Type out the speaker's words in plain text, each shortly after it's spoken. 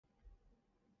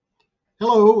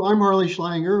Hello, I'm Harley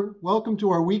Schlanger. Welcome to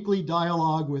our weekly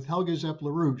dialogue with Helga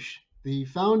LaRouche, the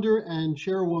founder and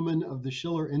chairwoman of the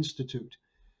Schiller Institute.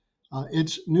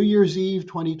 It's New Year's Eve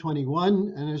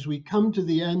 2021, and as we come to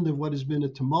the end of what has been a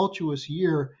tumultuous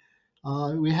year,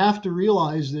 we have to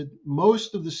realize that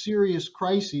most of the serious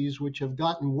crises which have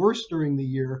gotten worse during the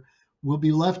year will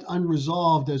be left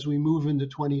unresolved as we move into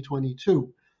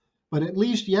 2022. But at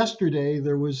least yesterday,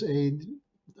 there was a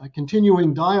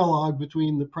continuing dialogue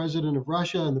between the president of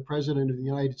Russia and the president of the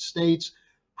United States.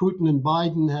 Putin and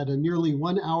Biden had a nearly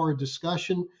 1 hour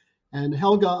discussion. And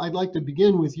Helga, I'd like to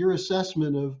begin with your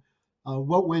assessment of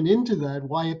what went into that,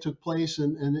 why it took place,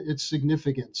 and its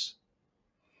significance.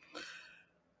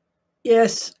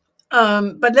 Yes,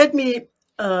 but let me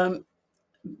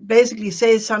basically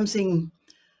say something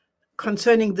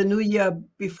concerning the new year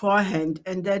beforehand,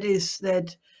 and that is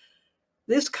that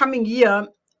this coming year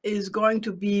is going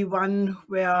to be one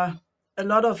where a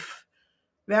lot of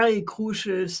very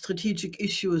crucial strategic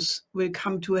issues will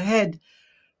come to a head,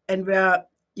 and where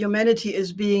humanity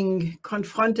is being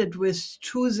confronted with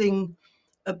choosing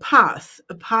a path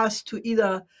to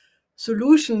either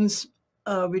solutions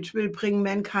which will bring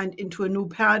mankind into a new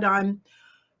paradigm,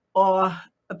 or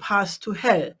a path to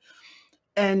hell.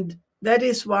 And that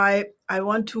is why I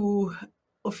want to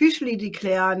officially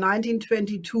declare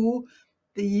 1922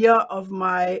 the year of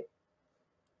my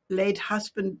late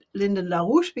husband, Lyndon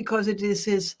LaRouche, because it is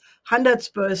his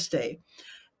 100th birthday.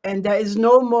 And there is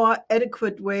no more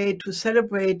adequate way to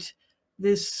celebrate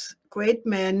this great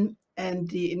man and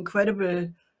the incredible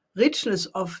richness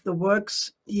of the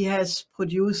works he has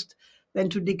produced than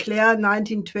to declare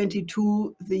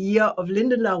 1922 the year of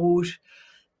Lyndon LaRouche.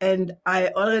 And I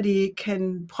already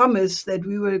can promise that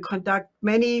we will conduct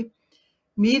many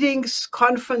meetings,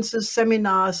 conferences,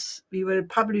 seminars. We will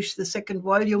publish the second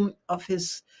volume of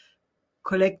his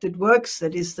collected works,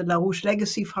 that is the LaRouche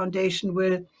Legacy Foundation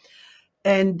will,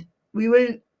 and we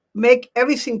will make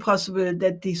everything possible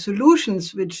that the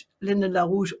solutions which Lyndon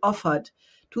LaRouche offered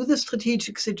to the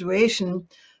strategic situation,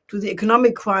 to the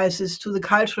economic crisis, to the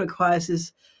cultural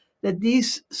crisis, that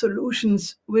these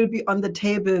solutions will be on the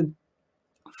table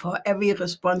for every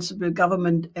responsible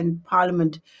government and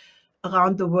parliament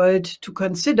around the world to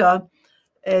consider.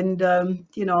 And,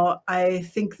 I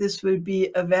think this will be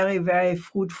a very, very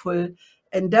fruitful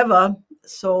endeavor.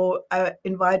 So I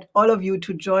invite all of you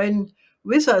to join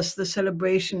with us the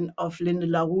celebration of Lyndon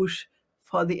LaRouche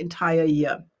for the entire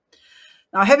year.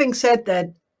 Now, having said that,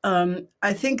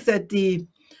 I think that the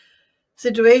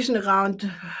situation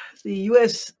around the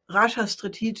US-Russia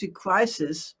strategic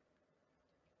crisis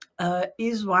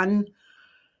is one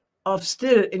of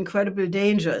still incredible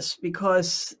dangers,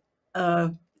 because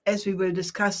as we will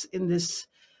discuss in this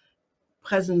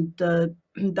present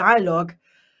dialogue,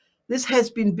 this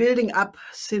has been building up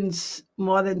since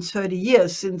more than 30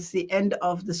 years, since the end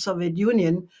of the Soviet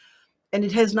Union. And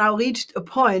it has now reached a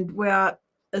point where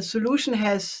a solution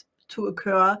has to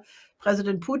occur.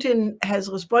 President Putin has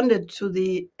responded to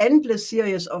the endless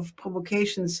series of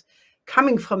provocations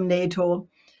coming from NATO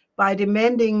by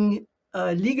demanding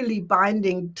legally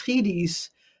binding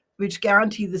treaties which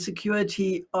guarantee the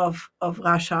security of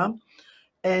Russia.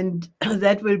 And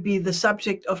that will be the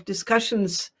subject of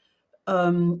discussions.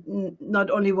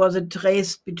 Not only was it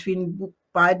raised between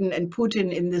Biden and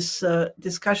Putin in this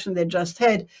discussion they just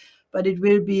had, but it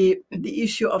will be the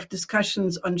issue of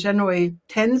discussions on January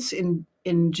 10th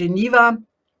in Geneva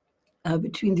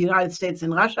between the United States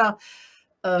and Russia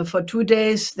for 2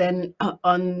 days. Then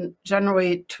on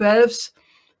January 12th,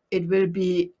 it will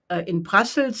be in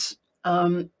Brussels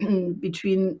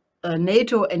between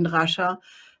NATO and Russia.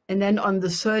 And then on the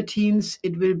 13th,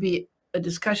 it will be a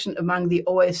discussion among the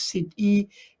OSCE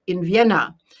in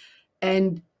Vienna.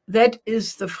 And that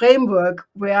is the framework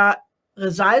where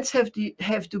results have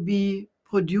to be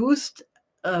produced.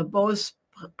 Both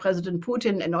President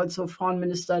Putin and also Foreign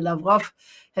Minister Lavrov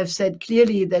have said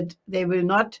clearly that they will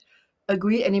not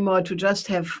agree anymore to just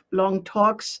have long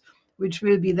talks, which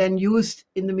will be then used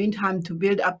in the meantime to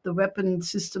build up the weapon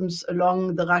systems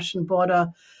along the Russian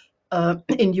border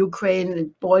in Ukraine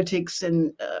and Baltics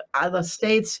and other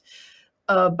states.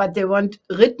 But they want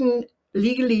written,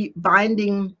 legally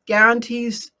binding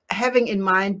guarantees, having in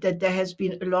mind that there has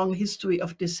been a long history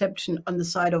of deception on the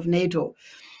side of NATO.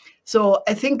 So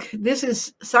I think this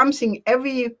is something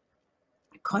every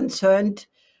concerned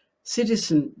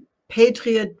citizen,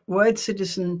 patriot, world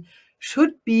citizen,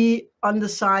 should be on the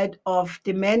side of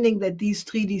demanding that these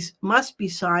treaties must be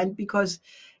signed, because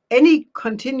any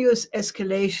continuous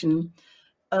escalation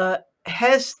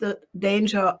has the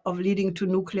danger of leading to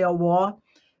nuclear war,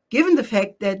 given the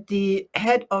fact that the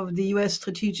head of the US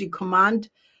Strategic Command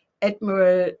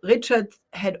Admiral Richard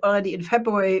had already in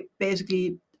February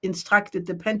basically instructed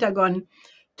the Pentagon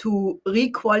to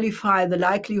requalify the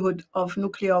likelihood of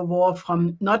nuclear war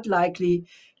from not likely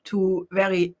to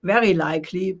very, very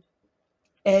likely.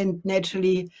 And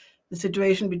naturally, the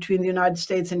situation between the United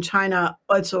States and China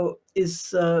also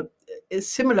is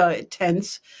similar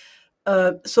tense.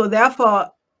 So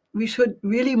therefore, we should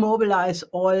really mobilize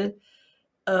all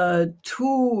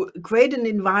to create an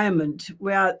environment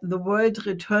where the world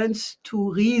returns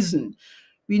to reason.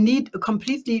 We need a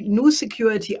completely new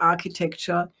security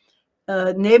architecture,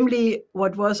 namely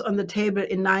what was on the table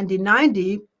in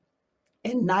 1990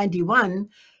 and 91,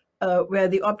 where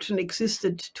the option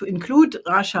existed to include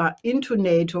Russia into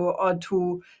NATO or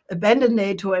to abandon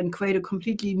NATO and create a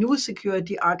completely new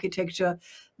security architecture.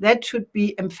 That should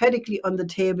be emphatically on the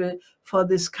table for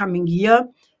this coming year.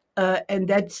 And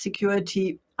that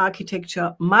security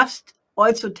architecture must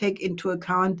also take into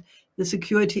account the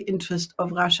security interest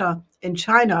of Russia and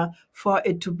China for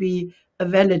it to be a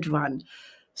valid one.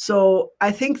 So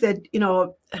I think that,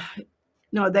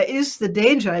 there is the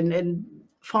danger, and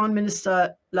Foreign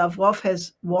Minister Lavrov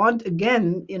has warned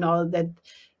again, that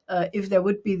if there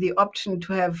would be the option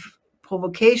to have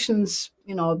provocations,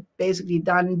 basically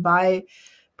done by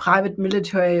private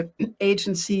military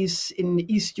agencies in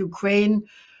East Ukraine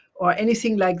or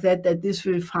anything like that, that this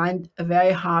will find a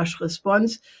very harsh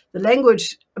response. The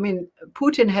language,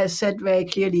 Putin has said very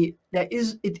clearly,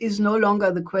 it is no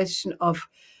longer the question of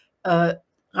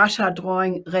Russia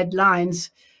drawing red lines.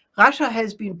 Russia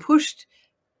has been pushed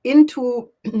into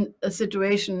a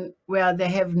situation where they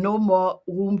have no more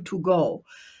room to go.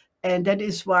 And that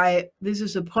is why this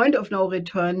is a point of no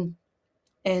return,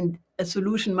 and a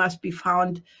solution must be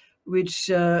found, which,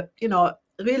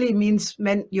 really means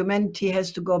humanity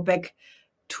has to go back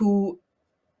to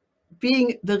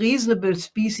being the reasonable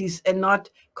species and not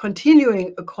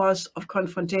continuing a course of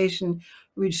confrontation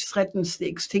which threatens the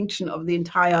extinction of the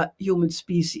entire human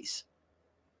species.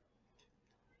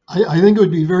 I think it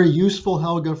would be very useful,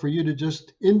 Helga, for you to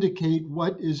just indicate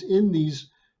what is in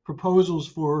these proposals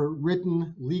for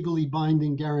written, legally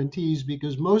binding guarantees,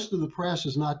 because most of the press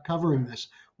is not covering this.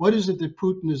 What is it that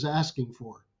Putin is asking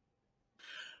for?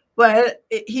 Well,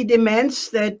 he demands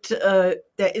that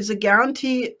there is a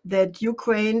guarantee that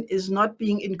Ukraine is not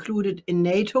being included in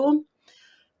NATO.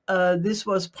 This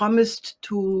was promised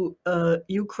to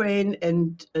Ukraine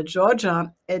and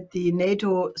Georgia at the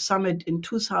NATO summit in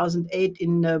 2008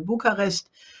 in Bucharest.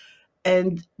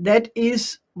 And that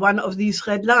is one of these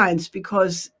red lines,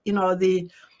 because, the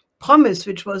promise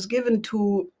which was given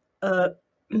to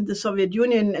the Soviet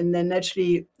Union and then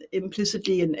naturally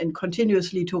implicitly and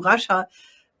continuously to Russia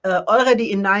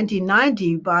already in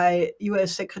 1990 by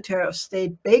US Secretary of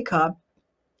State Baker,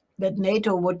 that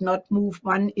NATO would not move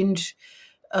 1 inch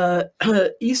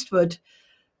eastward.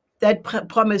 That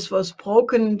promise was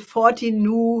broken. 40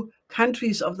 new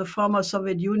countries of the former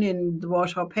Soviet Union, the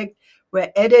Warsaw Pact,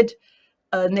 were added.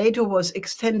 NATO was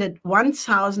extended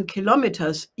 1,000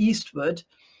 kilometers eastward.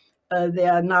 They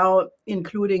are now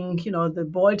including, the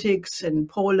Baltics and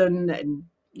Poland and,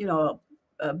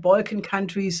 Balkan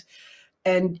countries.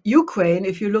 And Ukraine,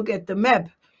 if you look at the map,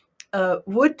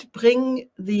 would bring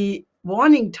the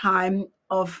warning time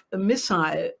of a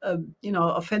missile,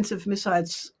 offensive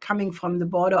missiles coming from the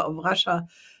border of Russia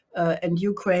and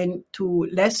Ukraine to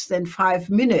less than 5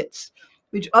 minutes,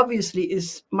 which obviously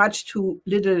is much too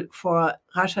little for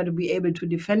Russia to be able to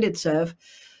defend itself.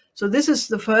 So this is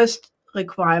the first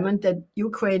requirement, that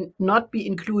Ukraine not be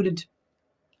included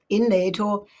in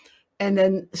NATO. And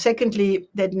then secondly,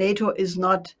 that NATO is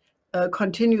not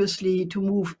continuously to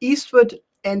move eastward,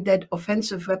 and that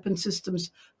offensive weapon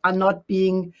systems are not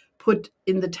being put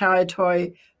in the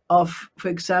territory of, for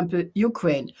example,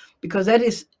 Ukraine, because that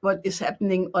is what is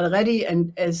happening already.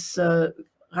 And as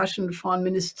Russian Foreign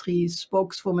Ministry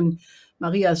spokeswoman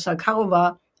Maria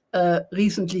Zakharova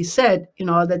recently said,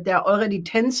 that there are already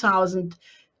 10,000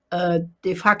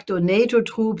 de facto NATO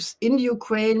troops in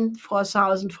Ukraine,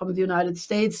 4,000 from the United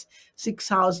States,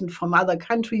 6,000 from other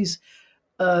countries.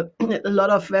 A lot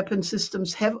of weapon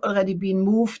systems have already been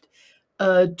moved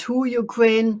to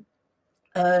Ukraine.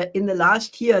 In the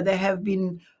last year, there have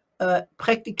been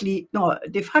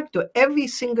de facto every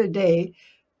single day,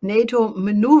 NATO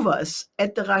maneuvers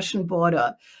at the Russian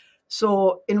border.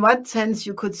 So in one sense,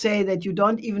 you could say that you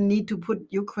don't even need to put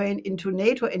Ukraine into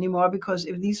NATO anymore, because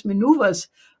if these maneuvers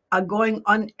are going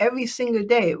on every single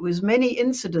day with many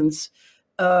incidents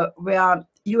where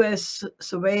US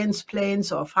surveillance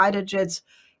planes or fighter jets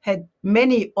had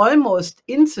many almost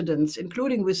incidents,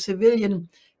 including with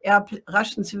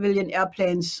Russian civilian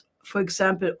airplanes, for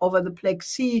example, over the Black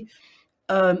Sea,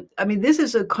 I mean, this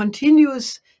is a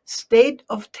continuous state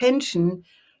of tension,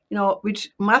 which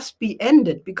must be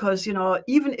ended because,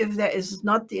 even if there is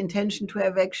not the intention to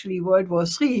have actually World War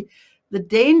III, the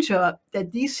danger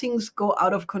that these things go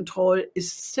out of control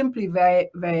is simply very,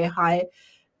 very high.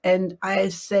 And I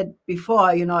said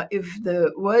before, if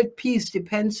the world peace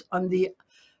depends on the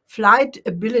flight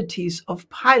abilities of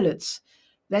pilots,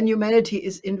 then humanity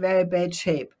is in very bad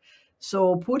shape.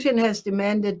 So Putin has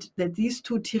demanded that these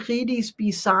two treaties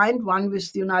be signed, one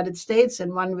with the United States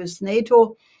and one with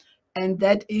NATO, and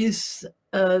that is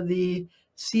the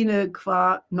sine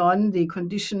qua non, the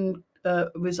condition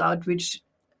without which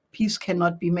peace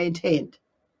cannot be maintained.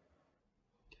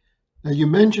 Now, you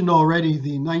mentioned already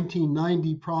the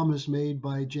 1990 promise made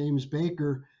by James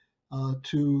Baker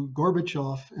to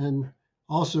Gorbachev and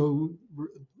also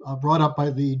brought up by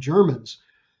the Germans.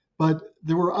 But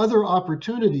there were other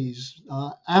opportunities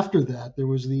after that. There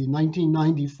was the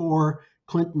 1994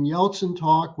 Clinton-Yeltsin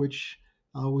talk, which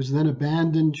was then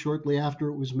abandoned shortly after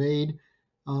it was made.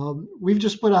 We've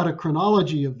just put out a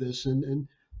chronology of this, and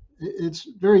it's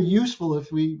very useful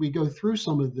if we go through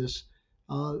some of this,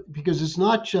 because it's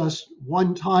not just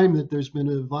one time that there's been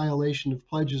a violation of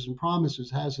pledges and promises,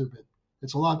 has there been?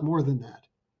 It's a lot more than that.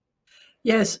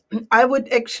 Yes, I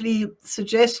would actually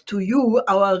suggest to you,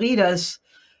 our readers,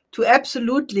 to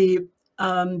absolutely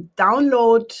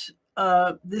download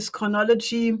this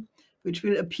chronology, which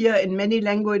will appear in many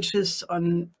languages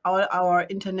on all our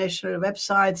international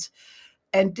websites,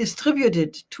 and distribute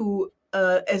it to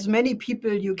as many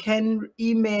people you can,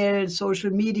 email, social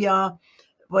media,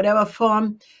 whatever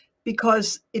form,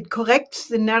 because it corrects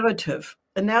the narrative,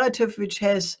 a narrative which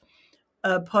has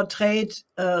portrayed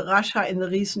Russia in the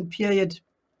recent period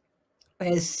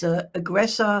as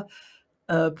aggressor,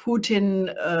 Putin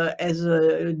as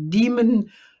a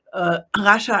demon,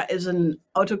 Russia as an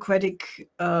autocratic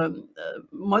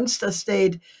monster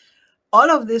state.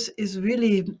 All of this is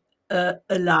really a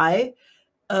lie.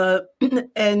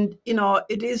 And,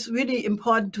 it is really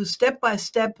important to step by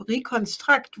step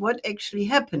reconstruct what actually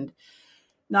happened.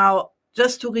 Now,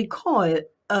 just to recall,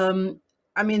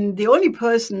 I mean, the only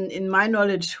person in my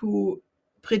knowledge who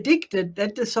predicted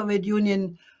that the Soviet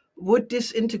Union would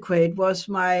disintegrate was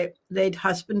my late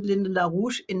husband, Lyndon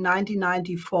LaRouche, in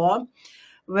 1994,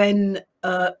 when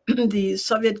the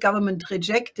Soviet government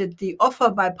rejected the offer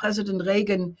by President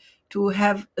Reagan to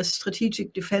have a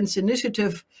strategic defense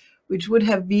initiative, which would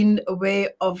have been a way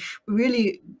of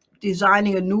really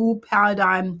designing a new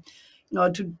paradigm,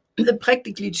 to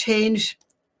practically change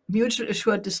mutual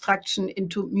assured destruction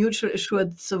into mutual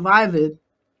assured survival.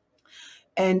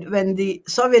 And when the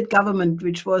Soviet government,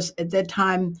 which was at that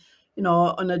time,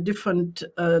 on a different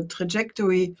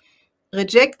trajectory,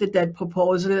 rejected that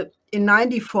proposal, in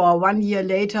 94, 1 year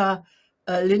later,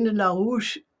 Lyndon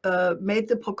LaRouche made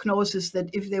the prognosis that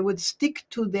if they would stick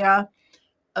to their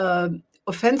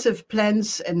offensive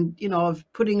plans and,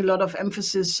 putting a lot of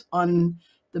emphasis on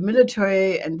the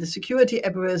military and the security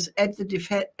apparatus at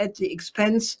the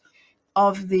expense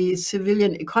of the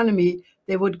civilian economy,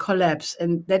 they would collapse.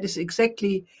 And that is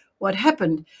exactly what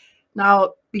happened.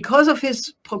 Now, because of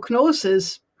his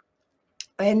prognosis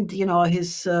and,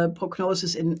 his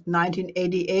prognosis in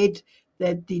 1988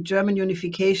 that the German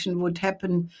unification would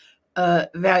happen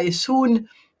very soon,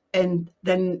 and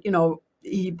then,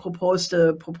 he proposed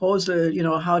a proposal,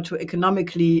 how to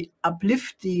economically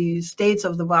uplift the states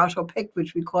of the Warsaw Pact,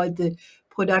 which we called the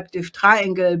productive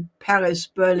triangle, Paris,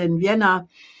 Berlin, Vienna.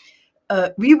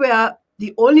 We were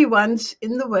the only ones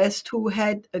in the West who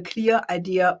had a clear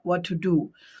idea what to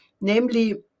do.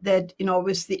 Namely, that,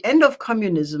 with the end of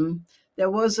communism, there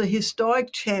was a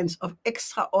historic chance of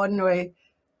extraordinary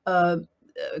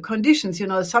conditions,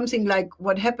 something like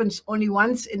what happens only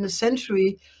once in a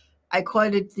century. I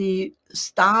called it the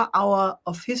star hour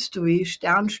of history,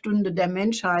 Sternstunde der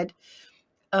Menschheit,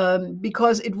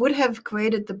 because it would have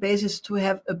created the basis to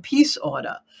have a peace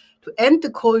order, to end the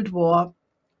Cold War.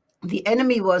 The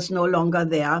enemy was no longer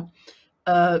there,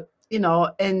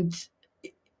 and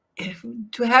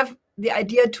to have the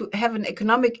idea to have an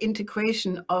economic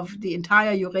integration of the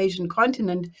entire Eurasian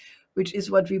continent, which is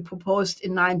what we proposed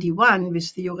in 91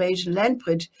 with the Eurasian land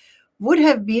bridge, would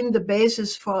have been the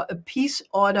basis for a peace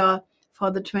order for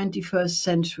the 21st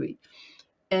century.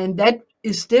 And that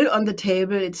is still on the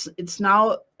table. It's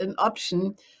now an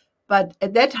option. But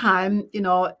at that time,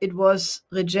 it was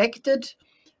rejected.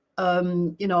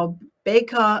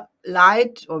 Baker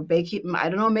lied, or Baker, I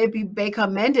don't know, maybe Baker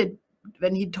meant it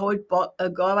when he told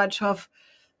Gorbachev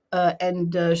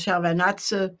and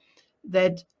Shevardnadze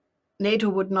that NATO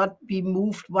would not be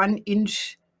moved 1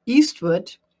 inch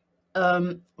eastward,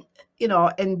 and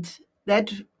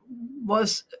that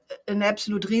was an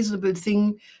absolute reasonable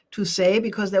thing to say,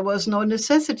 because there was no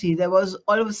necessity. There was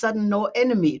all of a sudden no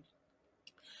enemy.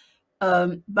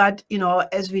 But,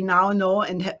 as we now know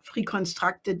and have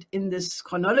reconstructed in this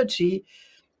chronology,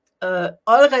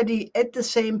 already at the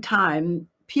same time,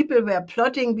 people were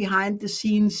plotting behind the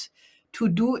scenes to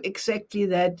do exactly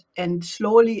that, and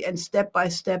slowly and step by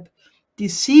step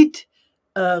deceit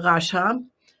Russia.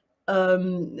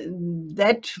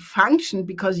 That functioned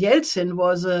because Yeltsin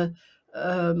was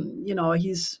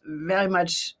he's very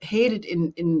much hated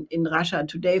in Russia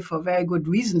today for very good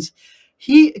reasons.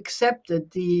 He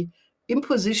accepted the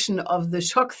imposition of the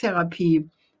shock therapy,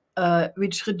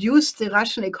 which reduced the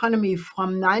Russian economy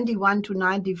from 91 to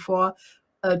 94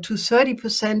 to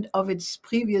 30% of its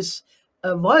previous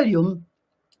volume.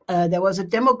 There was a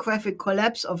demographic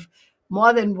collapse of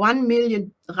more than 1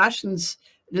 million Russians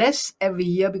less every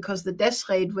year because the death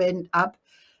rate went up,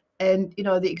 and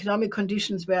the economic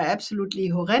conditions were absolutely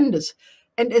horrendous.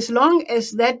 And as long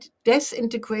as that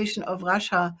disintegration of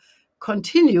Russia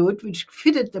continued, which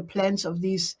fitted the plans of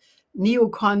these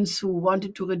neocons who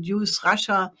wanted to reduce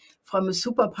Russia from a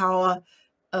superpower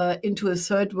into a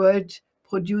third world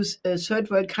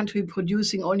country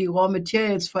producing only raw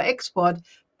materials for export,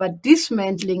 but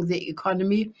dismantling the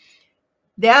economy,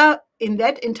 there in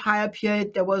that entire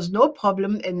period there was no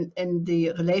problem, and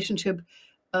the relationship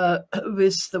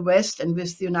with the West and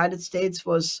with the United States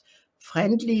was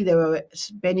friendly. There were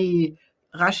many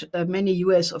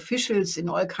US officials in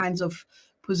all kinds of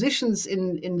positions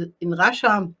in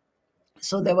Russia,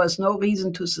 so there was no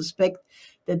reason to suspect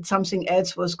that something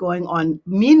else was going on.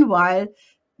 Meanwhile,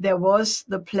 there was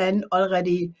the plan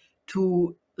already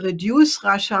to reduce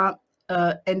Russia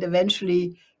and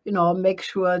eventually, make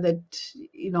sure that,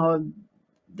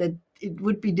 that it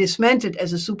would be dismantled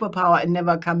as a superpower and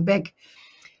never come back.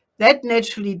 That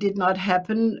naturally did not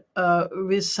happen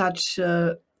with such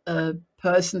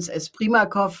persons as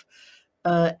Primakov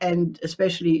and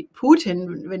especially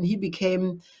Putin. When he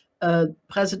became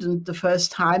president the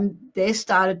first time, they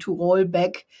started to roll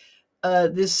back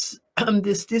this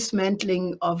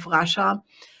dismantling of Russia.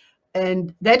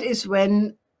 And that is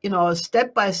when,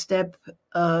 step by step,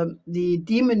 the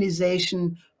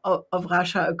demonization of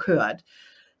Russia occurred.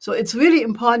 So it's really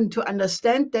important to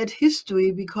understand that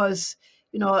history because,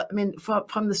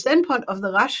 from the standpoint of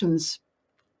the Russians,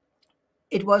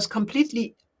 it was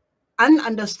completely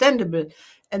ununderstandable.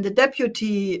 And the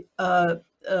deputy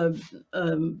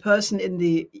person in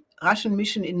the Russian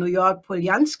mission in New York,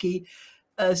 Polyansky,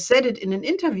 said it in an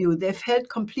interview. They felt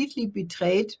completely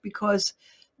betrayed because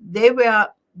they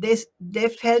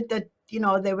felt that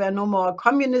they were no more a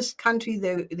communist country.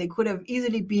 They could have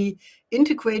easily be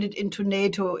integrated into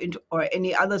NATO or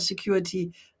any other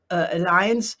security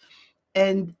alliance,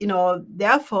 and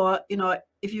therefore,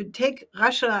 if you take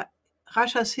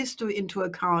Russia's history into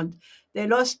account, they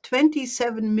lost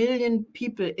 27 million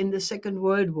people in the Second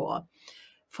World War.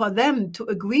 For them to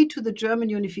agree to the German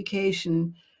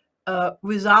unification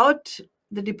without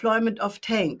the deployment of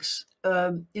tanks,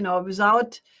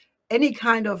 without any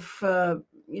kind of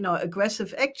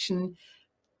aggressive action,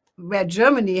 where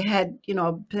Germany had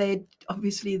played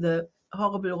obviously the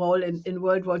horrible role in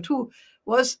World War II,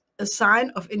 was a sign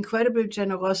of incredible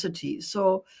generosity.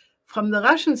 So from the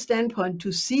Russian standpoint,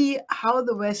 to see how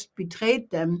the West betrayed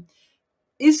them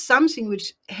is something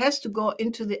which has to go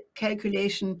into the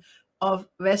calculation of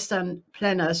Western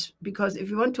planners, because if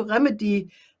you want to remedy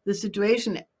the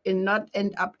situation and not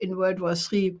end up in World War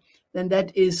III, then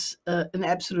that is an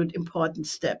absolute important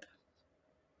step.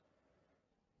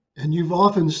 And you've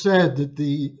often said that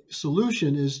the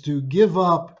solution is to give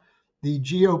up the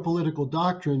geopolitical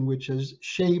doctrine which has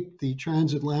shaped the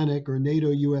transatlantic or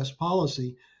NATO-US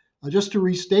policy. Just to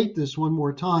restate this one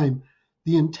more time,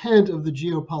 the intent of the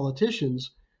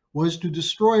geopoliticians was to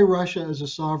destroy Russia as a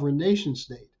sovereign nation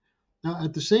state. Now,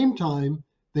 at the same time,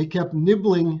 they kept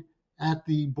nibbling at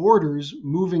the borders,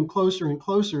 moving closer and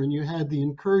closer, and you had the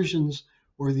incursions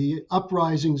or the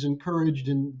uprisings encouraged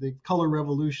in the color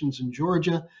revolutions in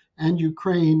Georgia and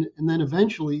Ukraine, and then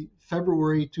eventually,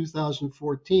 February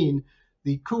 2014,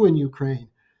 the coup in Ukraine.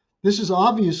 This is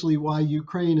obviously why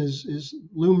Ukraine is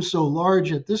looms so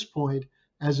large at this point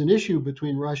as an issue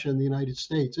between Russia and the United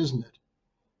States, isn't it?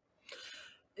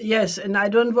 Yes, and I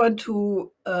don't want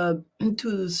to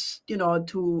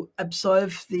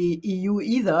absolve the EU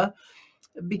either,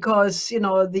 because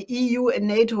the EU and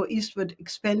NATO eastward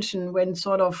expansion went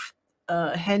sort of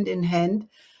hand in hand.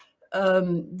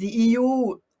 The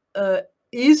EU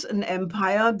is an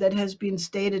empire that has been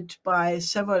stated by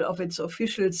several of its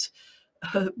officials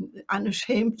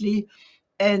unashamedly.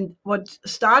 And what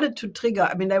started to trigger,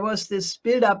 there was this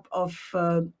buildup of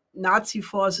Nazi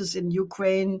forces in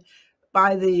Ukraine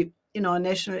by the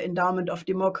National Endowment of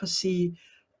Democracy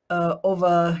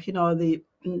over the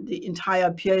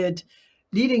entire period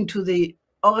leading to the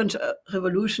Orange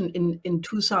Revolution in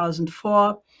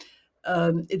 2004.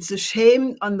 It's a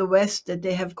shame on the West that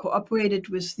they have cooperated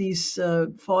with these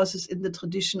forces in the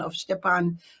tradition of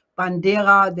Stepan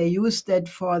Bandera. They used that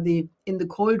in the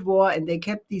Cold War, and they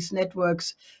kept these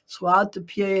networks throughout the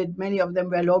period. Many of them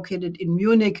were located in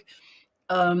Munich.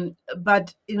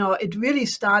 But it really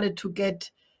started to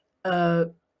get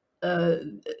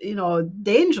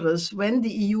dangerous when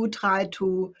the EU tried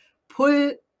to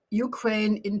pull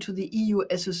Ukraine into the EU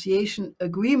association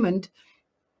agreement.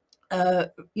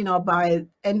 By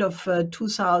end of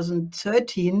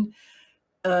 2013,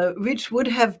 which would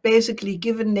have basically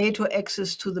given NATO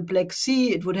access to the Black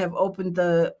Sea. It would have opened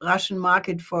the Russian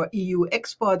market for EU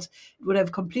exports. It would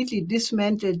have completely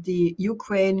dismantled the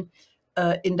Ukraine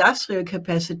industrial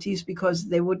capacities, because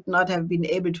they would not have been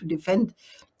able to defend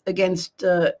against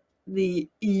the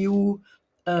EU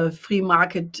free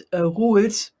market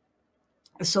rules.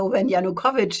 So when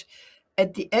Yanukovych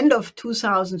at the end of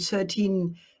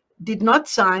 2013 did not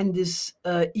sign this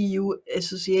EU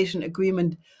association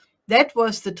agreement, that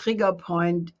was the trigger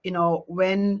point,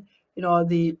 when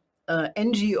the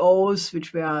NGOs,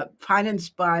 which were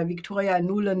financed by Victoria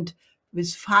Nuland with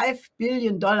 $5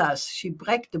 billion, she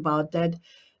bragged about that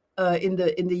in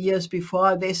the years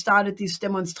before, they started these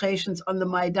demonstrations on the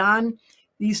Maidan.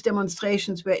 These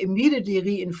demonstrations were immediately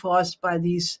reinforced by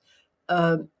these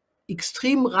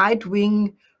extreme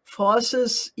right-wing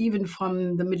forces, even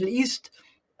from the Middle East.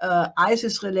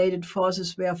 ISIS-related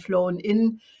forces were flown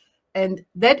in, and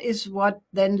that is what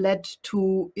then led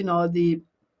to the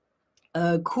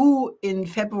coup in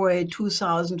February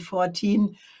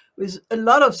 2014, with a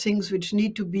lot of things which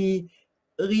need to be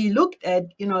re-looked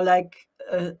at, like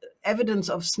evidence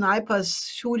of snipers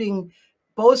shooting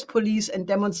both police and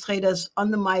demonstrators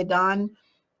on the Maidan.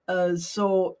 This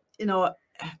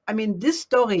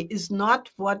story is not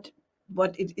what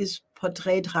it is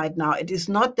portrayed right now. It is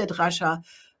not that Russia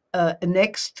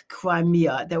annexed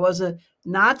Crimea. There was a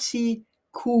Nazi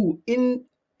coup in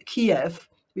Kiev,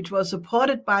 which was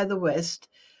supported by the West,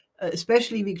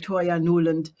 especially Victoria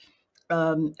Nuland,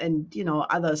 and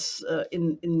others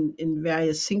in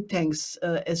various think tanks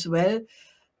as well.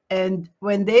 And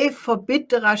when they forbid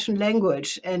the Russian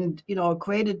language and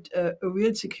created a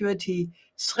real security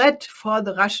threat for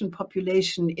the Russian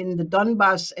population in the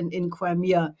Donbass and in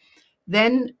Crimea,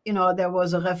 then there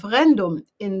was a referendum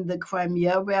in the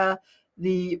Crimea where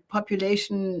the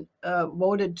population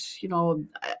voted,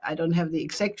 I don't have the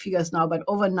exact figures now, but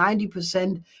over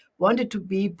 90% wanted to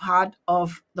be part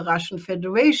of the Russian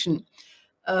Federation.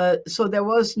 So there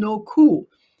was no coup.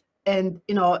 And,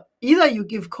 either you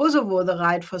give Kosovo the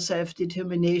right for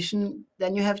self-determination,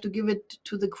 then you have to give it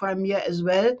to the Crimea as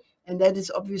well. And that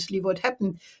is obviously what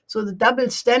happened. So the double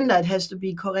standard has to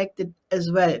be corrected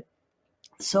as well.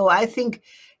 So I think,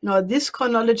 this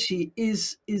chronology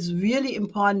is really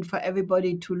important for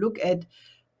everybody to look at.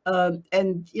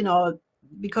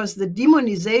 Because the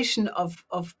demonization of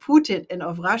Putin and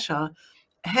of Russia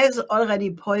has already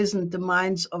poisoned the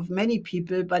minds of many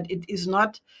people, but it is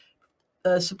not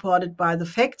supported by the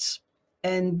facts.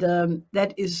 And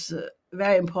that is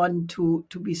very important to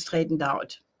be straightened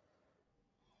out.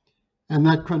 And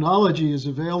that chronology is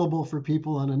available for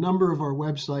people on a number of our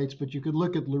websites, but you could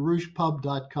look at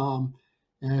LaRouchePub.com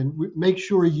and make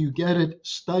sure you get it,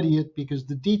 study it, because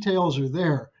the details are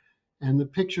there. And the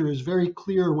picture is very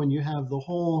clear when you have the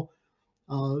whole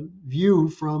view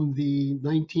from the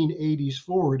 1980s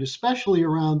forward, especially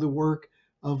around the work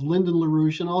of Lyndon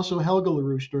LaRouche and also Helga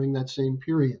LaRouche during that same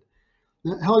period.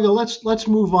 Now, Helga, let's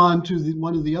move on to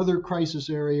one of the other crisis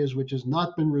areas which has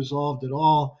not been resolved at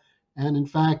all, and in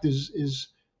fact is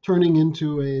turning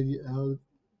into a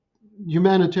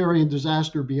humanitarian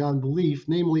disaster beyond belief,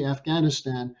 namely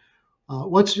Afghanistan.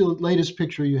 What's the latest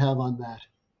picture you have on that?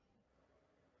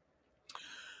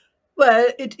 Well,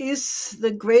 it is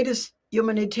the greatest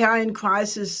humanitarian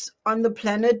crisis on the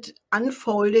planet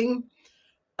unfolding.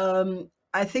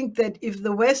 I think that if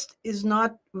the West is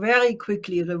not very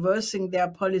quickly reversing their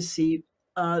policy,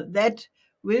 that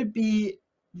will be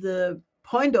the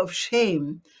point of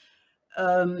shame.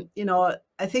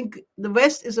 I think the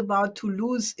West is about to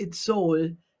lose its soul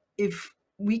if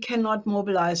we cannot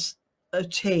mobilize a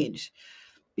change,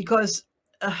 because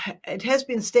it has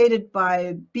been stated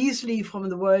by Beasley from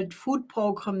the World Food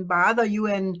Programme, by other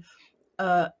UN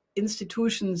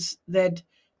institutions, that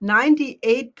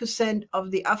 98% of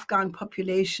the Afghan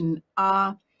population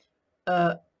are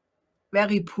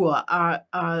very poor,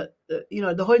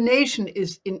 the whole nation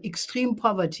is in extreme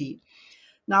poverty.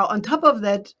 Now, on top of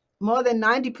that, more than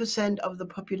 90% of the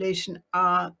population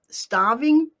are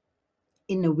starving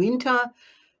in the winter.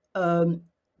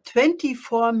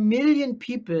 24 million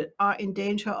people are in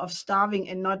danger of starving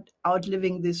and not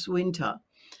outliving this winter.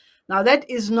 Now, that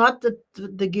is not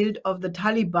the guilt of the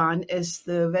Taliban, as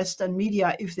the Western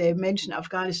media, if they mention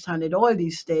Afghanistan at all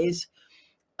these days.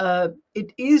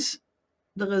 It is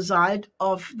the result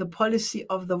of the policy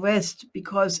of the West,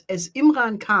 because as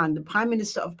Imran Khan, the Prime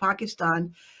Minister of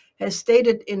Pakistan, has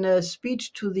stated in a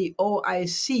speech to the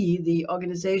OIC, the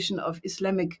Organization of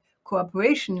Islamic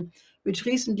Cooperation, which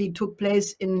recently took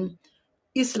place in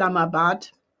Islamabad,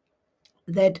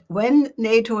 that when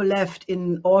NATO left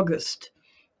in August,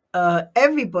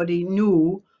 everybody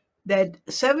knew that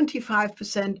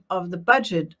 75% of the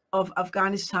budget of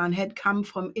Afghanistan had come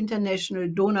from international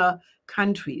donor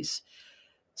countries.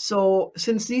 So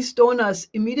since these donors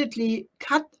immediately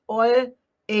cut all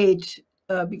aid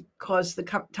because the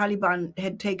Taliban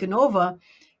had taken over,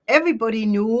 everybody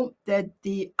knew that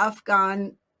the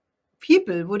Afghan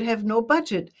people would have no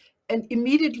budget. And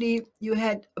immediately you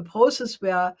had a process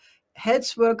where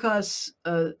health workers,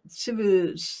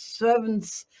 civil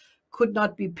servants could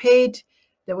not be paid.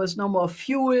 There was no more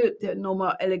fuel, no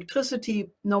more electricity,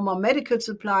 no more medical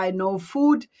supply, no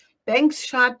food, banks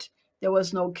shut, there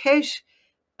was no cash.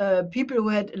 People who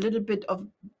had a little bit of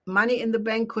money in the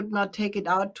bank could not take it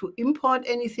out to import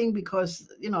anything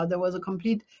because, there was a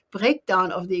complete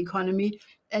breakdown of the economy.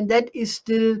 And that is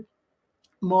still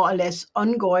more or less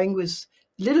ongoing, with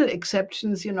little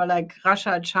exceptions, like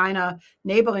Russia, China,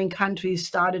 neighboring countries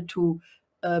started to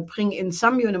bring in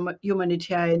some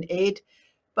humanitarian aid.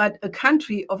 But a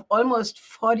country of almost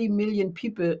 40 million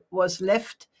people was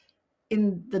left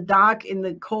in the dark, in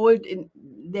the cold,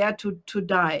 there to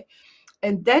die.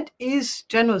 And that is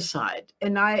genocide.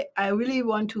 And I really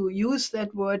want to use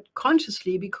that word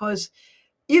consciously, because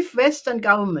if Western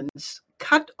governments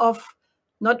cut off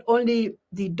not only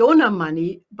the donor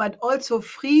money, but also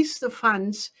freeze the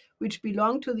funds which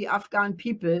belong to the Afghan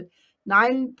people,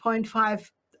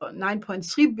 9.5 or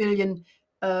 9.3 billion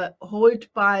held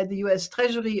by the US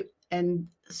Treasury and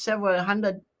several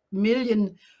hundred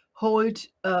million held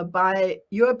by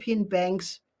European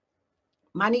banks,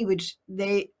 money which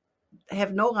they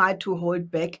have no right to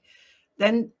hold back,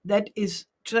 then that is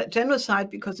genocide,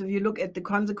 because if you look at the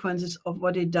consequences of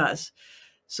what it does.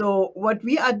 So what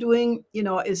we are doing,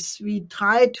 is we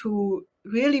try to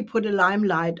really put a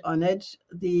limelight on it.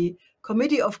 The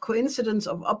Committee of Coincidence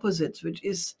of Opposites, which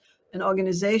is an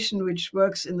organization which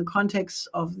works in the context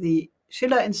of the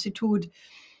Schiller Institute,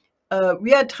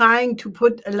 we are trying to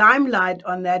put a limelight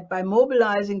on that by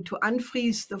mobilizing to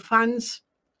unfreeze the funds,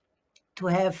 to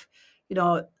have,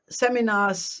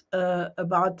 seminars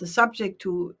about the subject,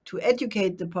 to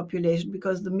educate the population,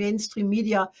 because the mainstream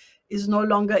media is no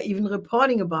longer even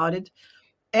reporting about it,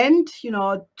 and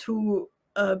to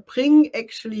bring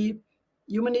actually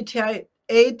humanitarian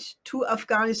aid to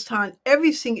Afghanistan.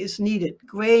 Everything is needed: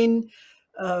 grain,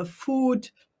 food,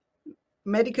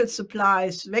 medical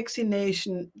supplies,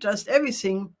 vaccination, just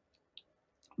everything,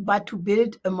 but to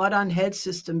build a modern health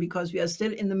system, because we are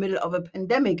still in the middle of a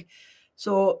pandemic.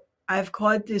 So I've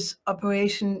called this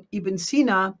Operation Ibn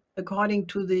Sina, according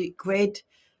to the great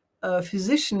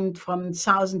physician from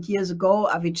 1,000 years ago,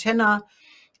 Avicenna,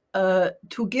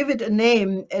 to give it a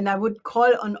name. And I would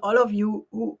call on all of you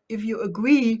who, if you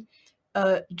agree,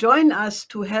 join us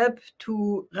to help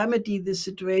to remedy this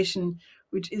situation,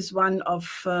 which is one of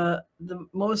the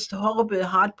most horrible,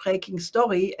 heartbreaking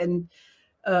story. And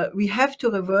we have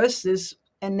to reverse this,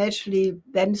 and naturally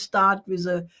then start with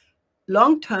a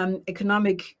long-term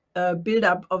economic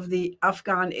build-up of the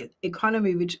Afghan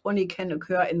economy, which only can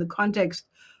occur in the context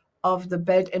of the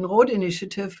Belt and Road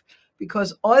Initiative,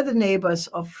 because all the neighbors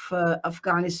of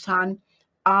Afghanistan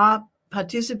are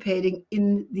participating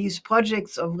in these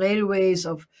projects of railways,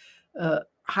 of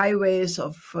highways,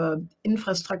 of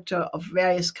infrastructure of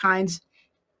various kinds.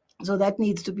 So that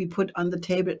needs to be put on the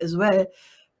table as well.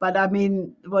 But I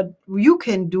mean, what you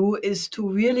can do is to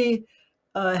really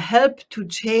help to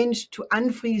change, to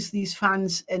unfreeze these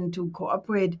funds, and to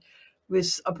cooperate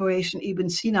with Operation Ibn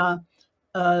Sina,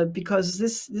 because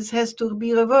this has to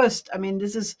be reversed. I mean,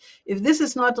 if this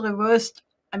is not reversed,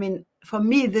 I mean, for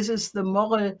me, this is the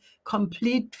moral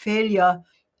complete failure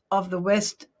of the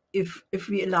West if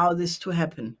we allow this to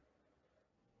happen.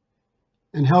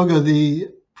 And Helga, the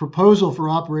proposal for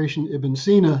Operation Ibn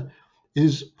Sina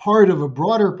is part of a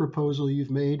broader proposal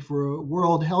you've made for a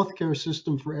world healthcare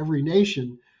system for every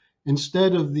nation,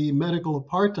 instead of the medical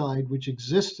apartheid which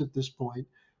exists at this point,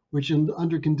 which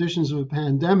under conditions of a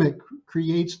pandemic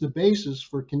creates the basis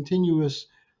for continuous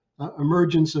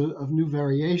emergence of new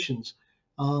variations.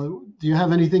 Do you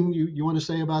have anything you want to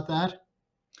say about that?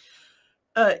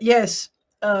 Yes.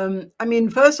 I mean,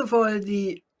 first of all,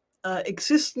 the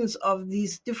existence of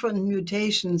these different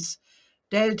mutations,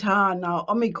 Delta, now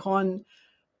Omicron,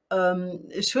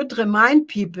 should remind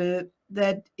people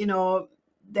that,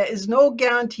 there is no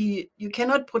guarantee. You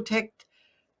cannot protect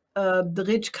the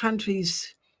rich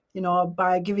countries,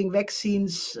 by giving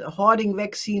vaccines, hoarding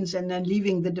vaccines, and then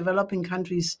leaving the developing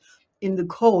countries in the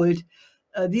cold.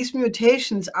 These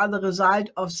mutations are the result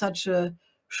of such a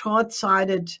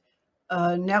short-sighted,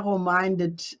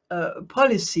 narrow-minded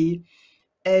policy.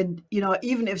 And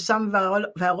even if some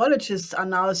virologists are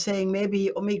now saying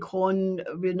maybe Omicron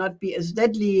will not be as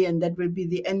deadly and that will be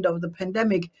the end of the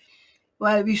pandemic,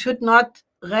 well, we should not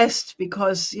rest,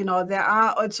 because there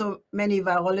are also many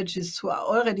virologists who are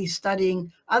already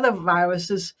studying other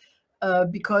viruses,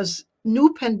 because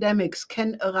new pandemics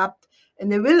can erupt,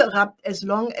 and they will erupt as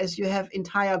long as you have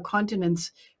entire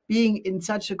continents being in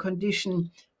such a condition,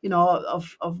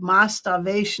 of mass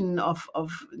starvation, of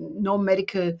no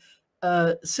medical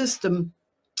system.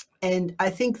 And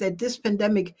I think that this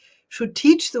pandemic should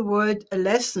teach the world a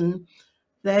lesson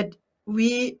that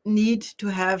we need to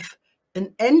have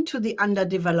an end to the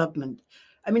underdevelopment.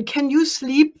 I mean, can you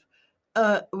sleep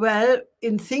well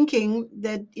in thinking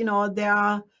that there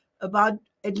are about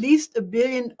at least 1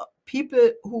 billion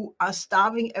people who are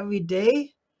starving every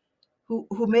day,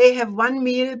 who may have one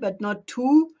meal but not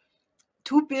two?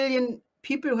 2 billion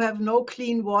people who have no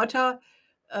clean water,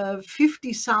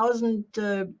 50,000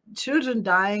 children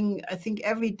dying, I think,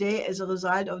 every day as a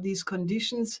result of these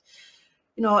conditions.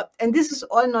 And this is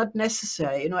all not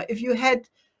necessary. If you had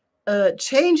a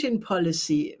change in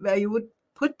policy where you would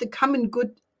put the common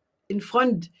good in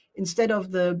front instead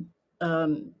of the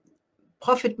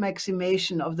profit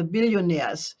maximization of the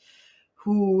billionaires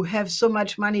who have so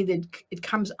much money that it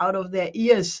comes out of their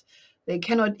ears. They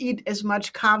cannot eat as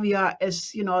much caviar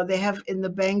as they have in the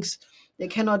banks. They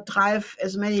cannot drive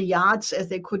as many yachts as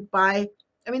they could buy.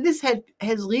 I mean, this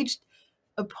has reached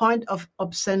a point of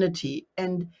obscenity,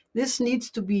 and this needs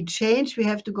to be changed. We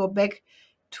have to go back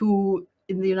to,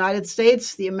 in the United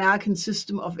States, the American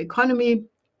system of economy.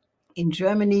 In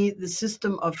Germany, the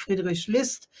system of Friedrich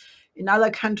List. In other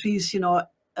countries,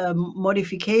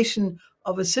 modification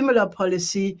of a similar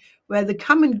policy where the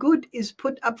common good is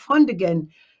put up front again.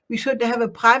 We should have a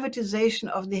privatization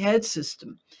of the health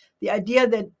system. The idea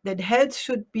that health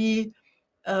should be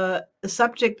a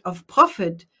subject of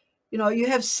profit. You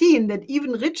have seen that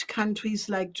even rich countries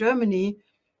like Germany,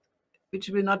 which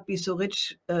will not be so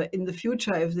rich in the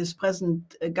future if this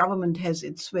present government has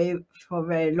its way for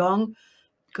very long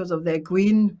because of their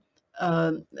green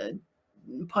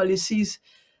policies,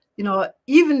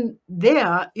 even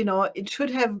there, it should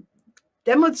have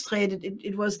demonstrated,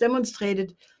 it was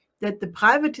demonstrated that the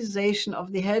privatization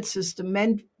of the health system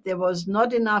meant there was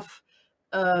not enough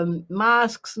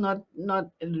masks, not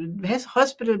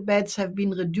hospital beds have been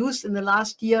reduced in the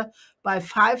last year by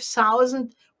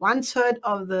 5,000. 1/3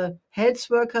 of the health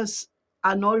workers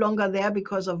are no longer there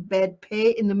because of bad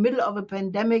pay in the middle of a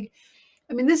pandemic.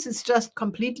 I mean, this is just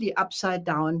completely upside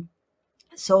down.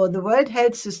 So the World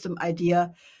Health System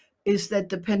idea is that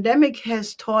the pandemic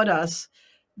has taught us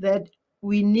that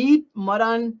we need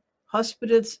modern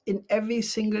hospitals in every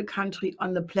single country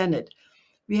on the planet.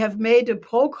 We have made a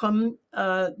program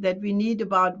that we need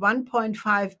about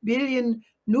 1.5 billion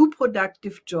new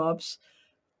productive jobs.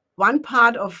 One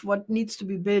part of what needs to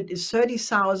be built is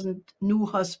 30,000 new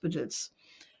hospitals.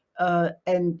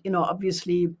 And,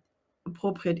 obviously,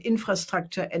 appropriate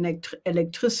infrastructure,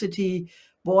 electricity,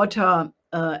 water,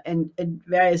 and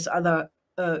various other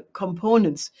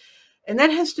components. And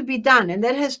that has to be done. And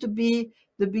that has to be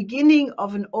the beginning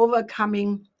of an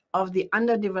overcoming of the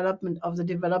underdevelopment of the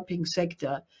developing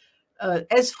sector.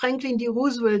 As Franklin D.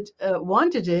 Roosevelt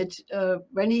wanted it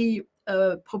when he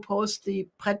proposed the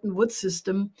Bretton Woods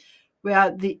system,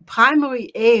 where the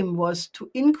primary aim was to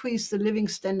increase the living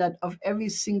standard of every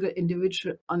single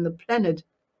individual on the planet,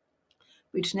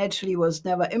 which naturally was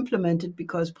never implemented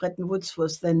because Bretton Woods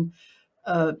was then,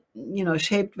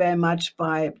 shaped very much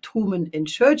by Truman and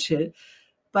Churchill.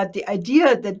 But the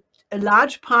idea that a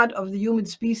large part of the human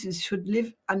species should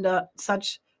live under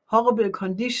such horrible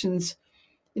conditions,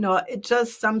 it's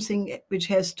just something which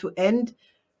has to end.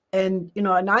 And,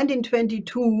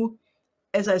 1922,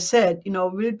 as I said,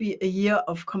 will be a year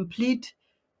of complete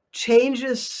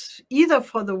changes, either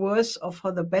for the worse or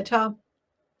for the better.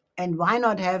 And why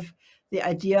not have the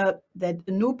idea that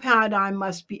a new paradigm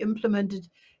must be implemented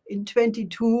in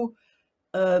 22,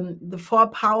 the four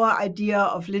power idea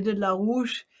of Lyndon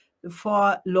LaRouche, the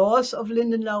four laws of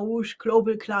Lyndon LaRouche,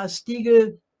 global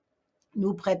Glass-Steagall,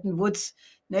 new Bretton Woods,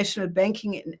 national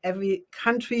banking in every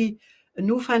country, a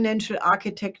new financial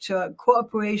architecture,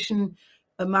 cooperation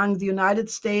among the United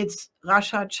States,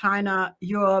 Russia, China,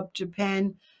 Europe,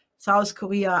 Japan, South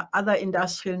Korea, other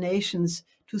industrial nations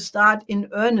to start in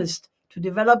earnest to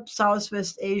develop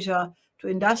Southwest Asia, to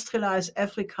industrialize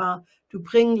Africa, to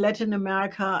bring Latin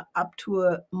America up to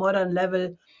a modern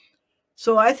level.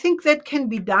 So I think that can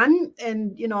be done.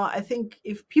 And, I think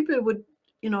if people would,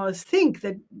 think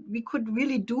that we could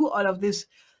really do all of this,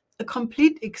 a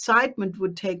complete excitement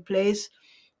would take place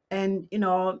and,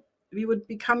 we would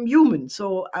become human.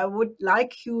 So I would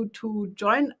like you to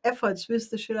join efforts with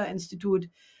the Schiller Institute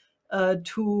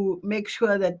to make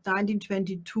sure that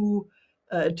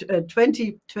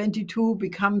 2022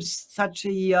 becomes such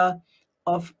a year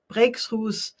of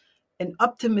breakthroughs and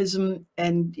optimism,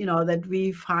 and that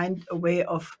we find a way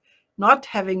of not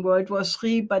having World War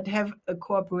III, but have a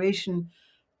cooperation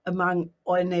among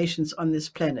all nations on this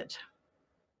planet.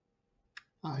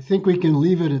 I think we can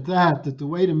leave it at that the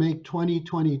way to make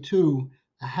 2022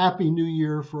 a happy new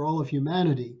year for all of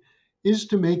humanity is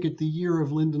to make it the year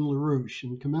of Lyndon LaRouche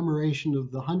in commemoration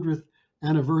of the 100th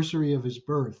anniversary of his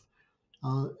birth.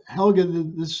 Helga,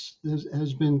 this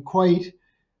has been quite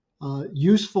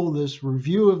useful, this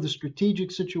review of the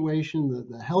strategic situation,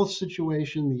 the health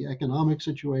situation, the economic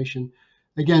situation.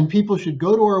 Again, people should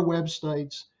go to our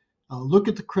websites, look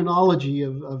at the chronology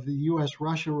of the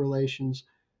US-Russia relations,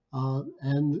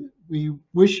 and we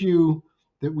wish you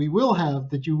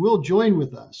that you will join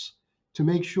with us to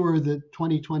make sure that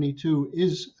 2022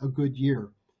 is a good year.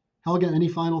 Helga, any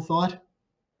final thought?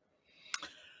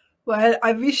 Well,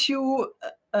 I wish you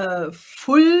a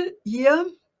full year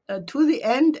to the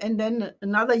end, and then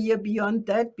another year beyond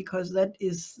that, because that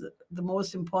is the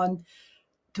most important.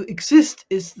 To exist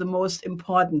is the most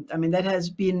important. I mean, that has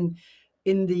been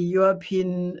in the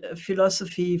European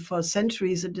philosophy for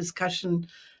centuries, a discussion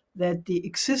that the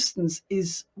existence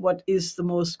is what is the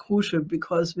most crucial,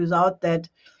 because without that,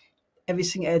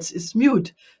 everything else is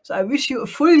mute. So I wish you a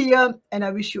full year, and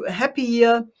I wish you a happy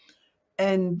year.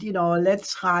 And,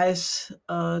 let's rise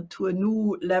to a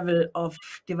new level of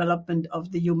development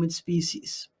of the human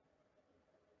species.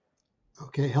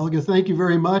 Okay, Helga, thank you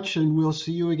very much, and we'll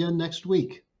see you again next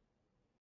week.